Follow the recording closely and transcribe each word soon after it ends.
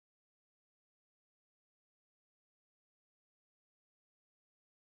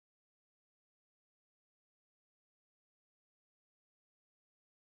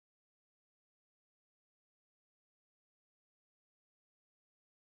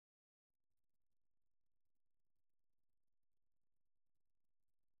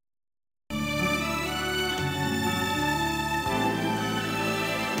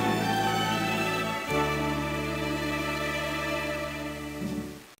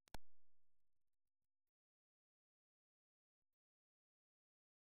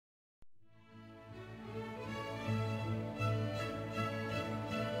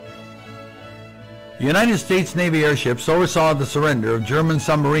United States Navy airships oversaw the surrender of German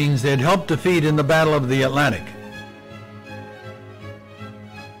submarines they had helped defeat in the Battle of the Atlantic.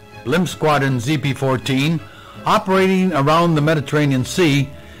 Blimp Squadron ZP-14, operating around the Mediterranean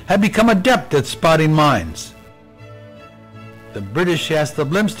Sea, had become adept at spotting mines. The British asked the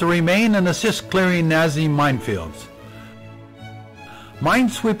blimps to remain and assist clearing Nazi minefields.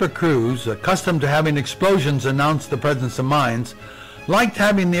 Minesweeper crews, accustomed to having explosions announce the presence of mines, liked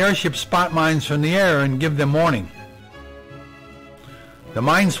having the airship spot mines from the air and give them warning. The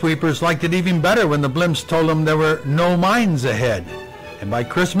minesweepers liked it even better when the blimps told them there were no mines ahead, and by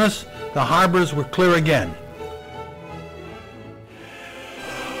Christmas the harbors were clear again.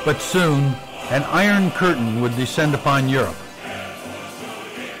 But soon an iron curtain would descend upon Europe.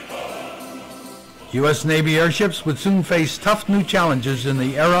 U.S. Navy airships would soon face tough new challenges in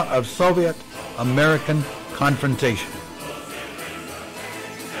the era of Soviet-American confrontation.